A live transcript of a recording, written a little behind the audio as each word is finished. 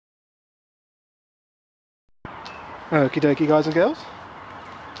Okie dokie, guys and girls.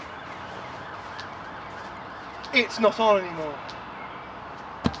 It's not on anymore.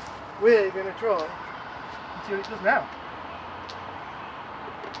 We're going to try and see what it does now.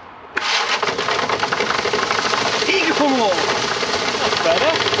 Eager for more! That's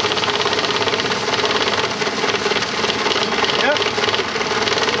better. Yep.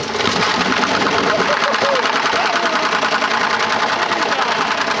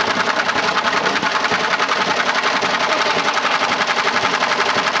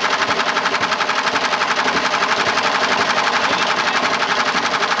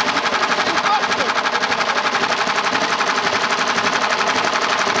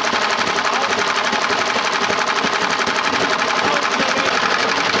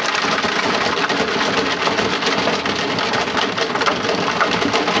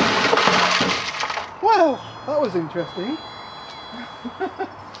 That was interesting.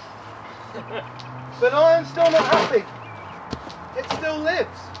 But I am still not happy. It still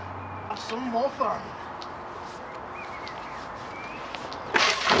lives. Have some more fun.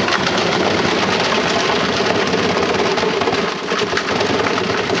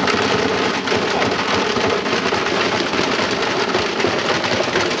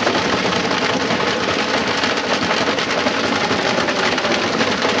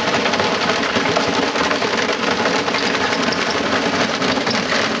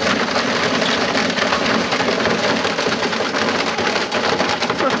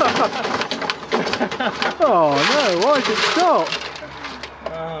 Oh no, why did it stop?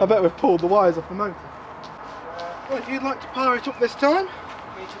 I bet we've pulled the wires off the motor. Well, if you'd like to power it up this time.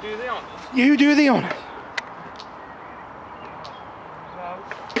 Me to do the honours? You do the honours.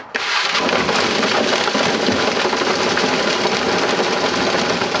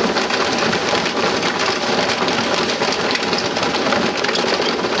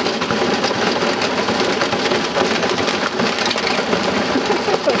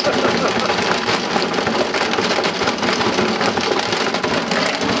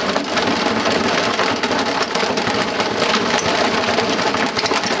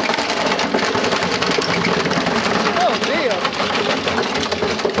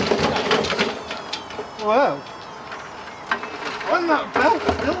 Wow, and that belt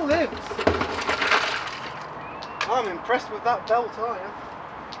still lives. I'm impressed with that belt, I am.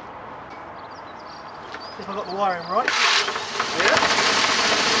 If I got the wiring right. Yeah.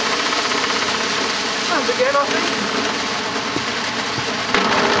 And again, I think.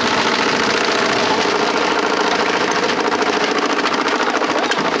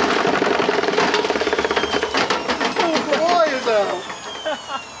 Pull the wires out.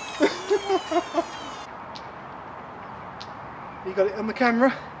 You got it on the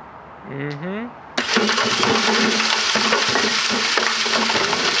camera? Mm-hmm.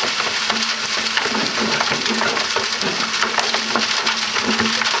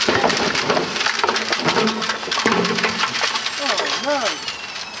 Oh no!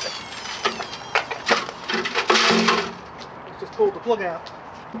 Let's just pull the plug out.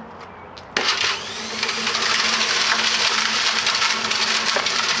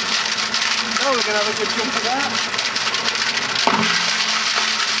 Now we're going to have a good jump at that.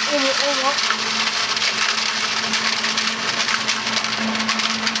 All right.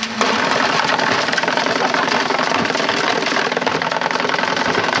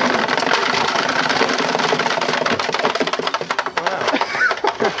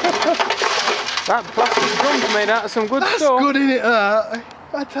 That plastic drum's made out of some good stuff. That's good, innit, that?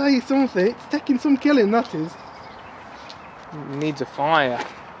 I tell you something, it's taking some killing, that is. It needs a fire.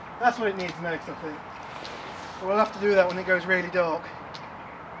 That's what it needs next, I think. We'll have to do that when it goes really dark.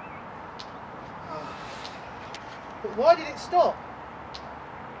 But why did it stop?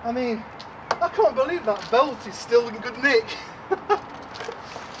 I mean, I can't believe that belt is still in good nick.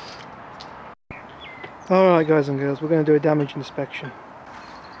 Alright guys and girls, we're going to do a damage inspection.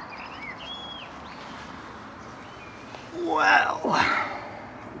 Well,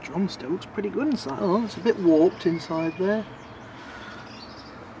 the drum still looks pretty good inside. Oh, it's a bit warped inside there.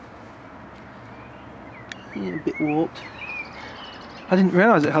 Yeah, a bit warped. I didn't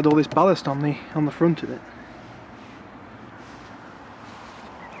realise it had all this ballast on the front of it.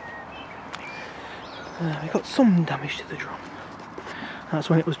 We got some damage to the drum. That's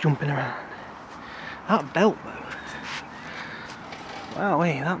when it was jumping around. That belt though. Wow,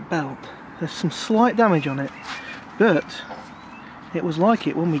 hey, that belt. There's some slight damage on it, but it was like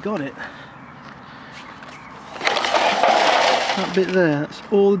it when we got it. That bit there, that's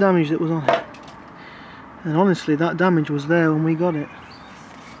all the damage that was on it. And honestly, that damage was there when we got it.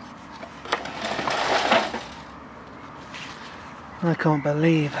 I can't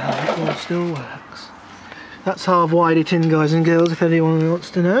believe how it all still works. That's how I've wired it in, guys and girls, if anyone wants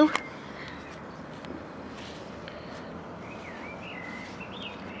to know.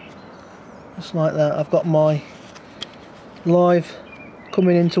 Just like that. I've got my live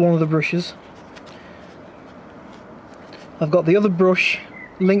coming into one of the brushes. I've got the other brush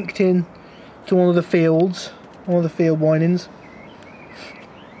linked in to one of the fields, one of the field windings.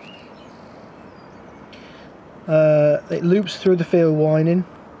 It loops through the field winding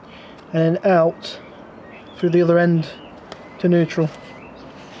and then out through the other end to neutral.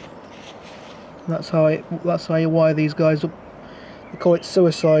 That's how you wire these guys up. They call it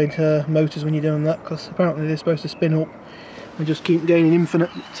suicide motors when you're doing that, because apparently they're supposed to spin up and just keep gaining infinite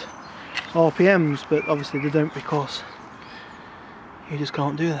RPMs, but obviously they don't, because you just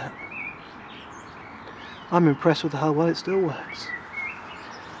can't do that. I'm impressed with how well it still works.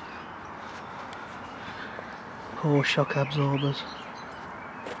 Poor shock absorbers.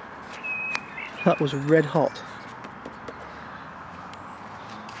 That was red hot.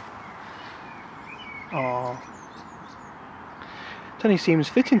 Aww. It only seems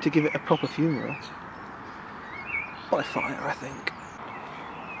fitting to give it a proper funeral. By fire, I think.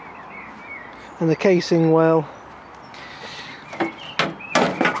 And the casing, well,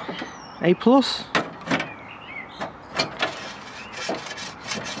 A+.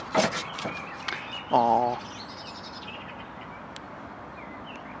 Aww.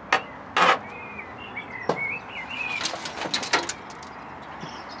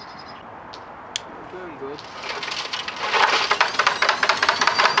 Doing good.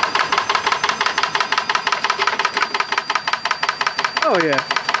 Oh yeah.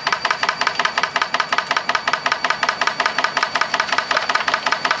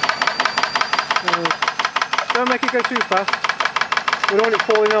 Don't make it go too fast. We don't want it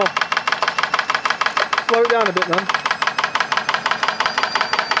falling off. Slow it down a bit, man.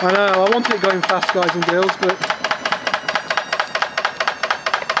 I know, I wanted it going fast, guys and girls, but...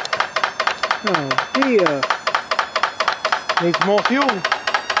 Oh dear. Needs more fuel.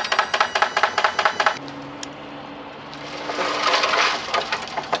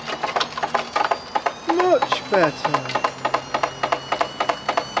 Much better.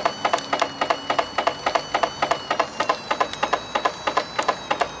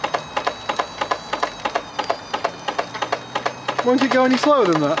 Won't it go any slower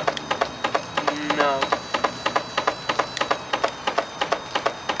than that? No.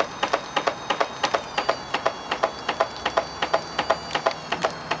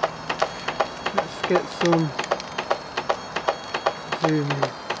 Let's get some zoom in.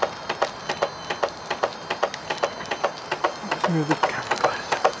 Let's move the camera, guys.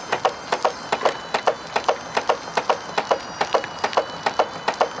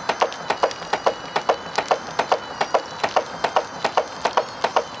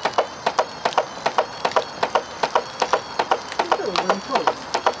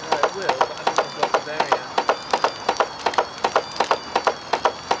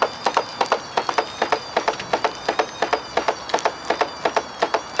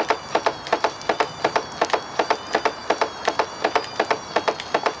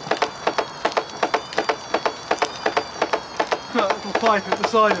 That little pipe at the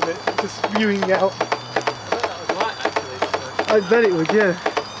side of it, just spewing out. I bet that was light actually. So. I bet it would, yeah.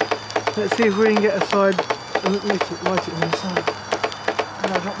 Let's see if we can get a side, light it on the side.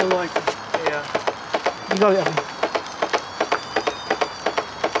 No, drop the light. Yeah. You got it, haven't you?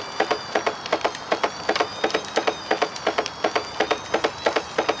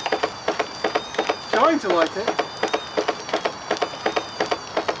 Trying to light it.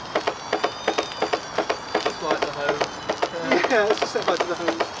 Just like the hose. Yeah, let's just set back to the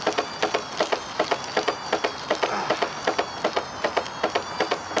hose.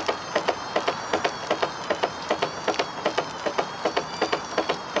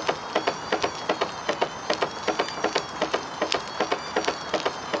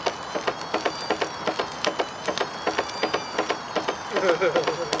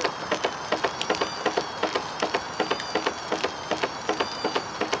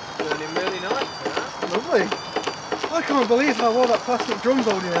 Burning really nice for that. Lovely. I can't believe how well that plastic drum's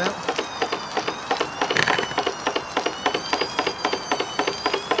holding out.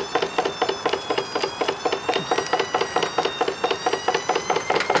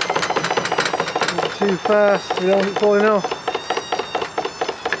 Not too fast, we don't want it falling off.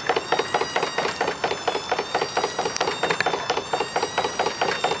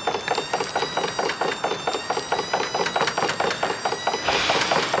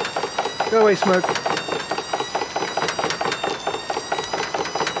 Go away, smoke.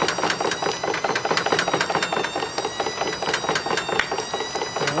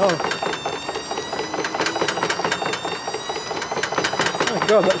 Oh.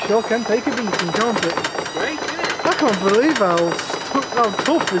 God, that sure can take a beating, can't it? Great, isn't it? I can't believe how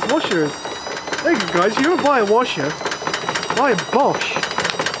tough this washer is. There you go, guys, if you ever buy a washer, buy a Bosch.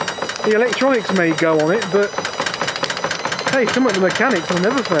 The electronics may go on it, but hey, some of the mechanics will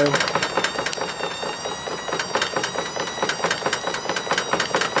never fail.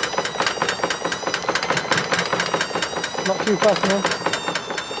 Not too fast now.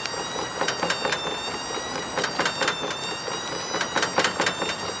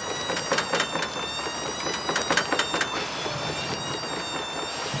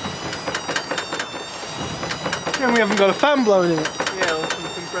 And we haven't got a fan blowing in it. Yeah, or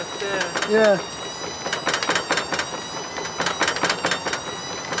some compressed air. Yeah.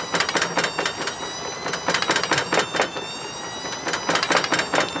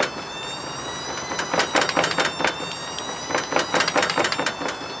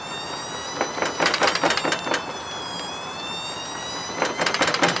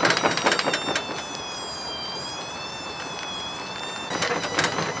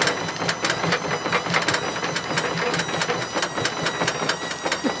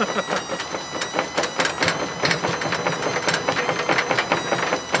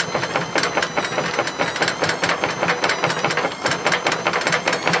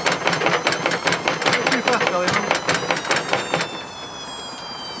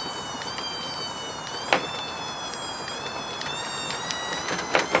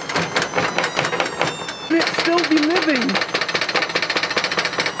 It still be living.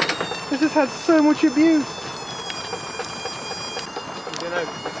 This has had so much abuse. I don't know,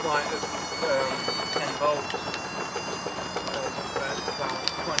 it's like 10 volts. It's about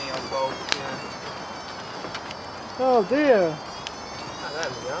 20 odd volts, yeah. Oh dear. Oh, there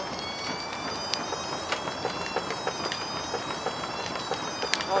we go.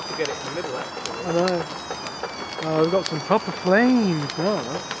 Hard to get it in the middle actually. I know. Oh, we've got some proper flames now.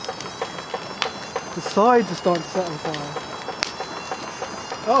 The sides are starting to set on fire.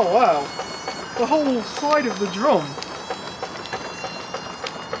 Oh wow. The whole side of the drum.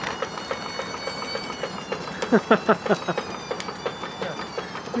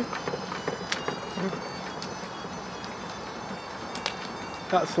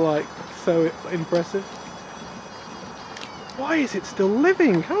 That's like so impressive. Why is it still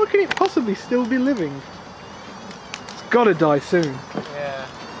living? How can it possibly still be living? It's gotta die soon. Yeah,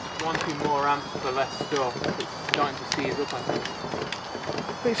 wanting more amps for less stuff. It's starting to seize up, I think.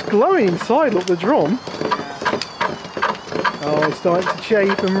 It's glowing inside, look, the drum. Yeah. Oh, it's starting to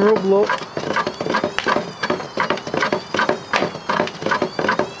chafe and rub, look.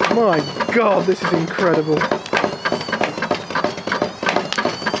 My God, this is incredible.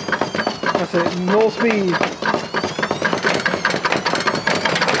 That's it, more speed.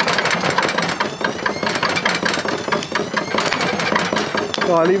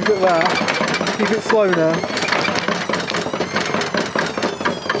 Right, leave it at that. Keep it slow now.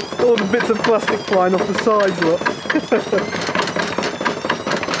 All the bits of plastic flying off the sides, look.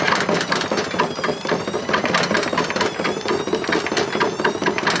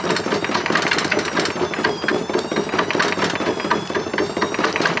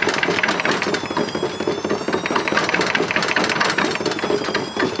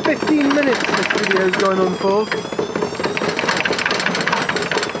 15 minutes this video is going on for.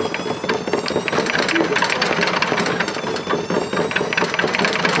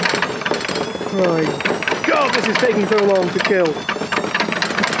 My God, this is taking so long to kill.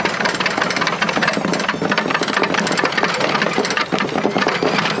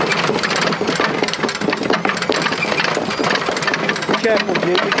 Be careful, G,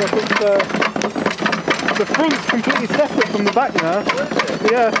 because the front's completely separate from the back now.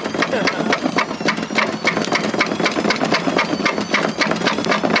 Yeah.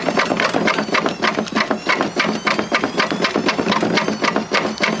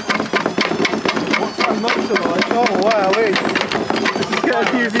 'What's that motor like? Oh wow, let's get a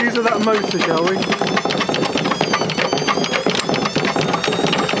few views of that motor, shall we?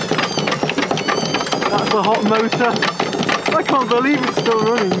 That's a hot motor. I can't believe it's still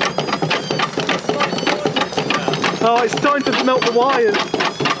running. Oh, it's starting to melt the wires.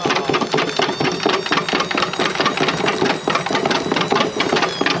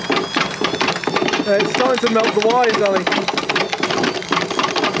 It's starting to melt the wires, Ali.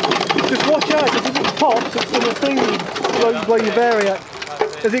 Just watch out, because if it pops, it's going to blow your variac.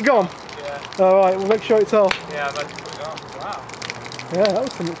 Is it gone? Yeah. Alright, we'll make sure it's off. Yeah, I've had to put it off. Wow. Yeah, that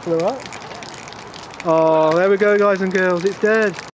was something that flew out. Oh, there we go, guys and girls, it's dead.